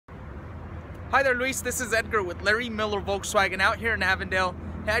Hi there, Luis. This is Edgar with Larry Miller Volkswagen out here in Avondale.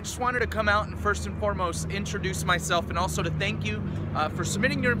 Hey, I just wanted to come out and first and foremost introduce myself and also to thank you for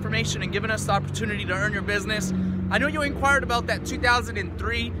submitting your information and giving us the opportunity to earn your business. I know you inquired about that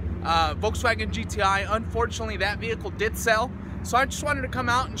 2003 Volkswagen GTI. Unfortunately, that vehicle did sell. So I just wanted to come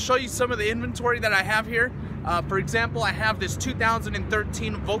out and show you some of the inventory that I have here. For example, I have this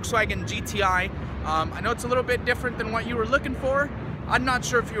 2013 Volkswagen GTI. I know it's a little bit different than what you were looking for. I'm not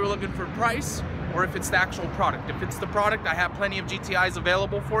sure if you were looking for price or if it's the actual product. If it's the product, I have plenty of GTIs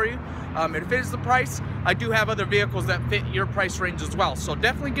available for you. If it is the price, I do have other vehicles that fit your price range as well. So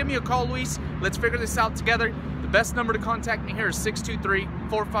definitely give me a call, Luis. Let's figure this out together. The best number to contact me here is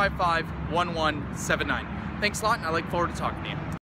 623-455-1179. Thanks a lot, and I look forward to talking to you.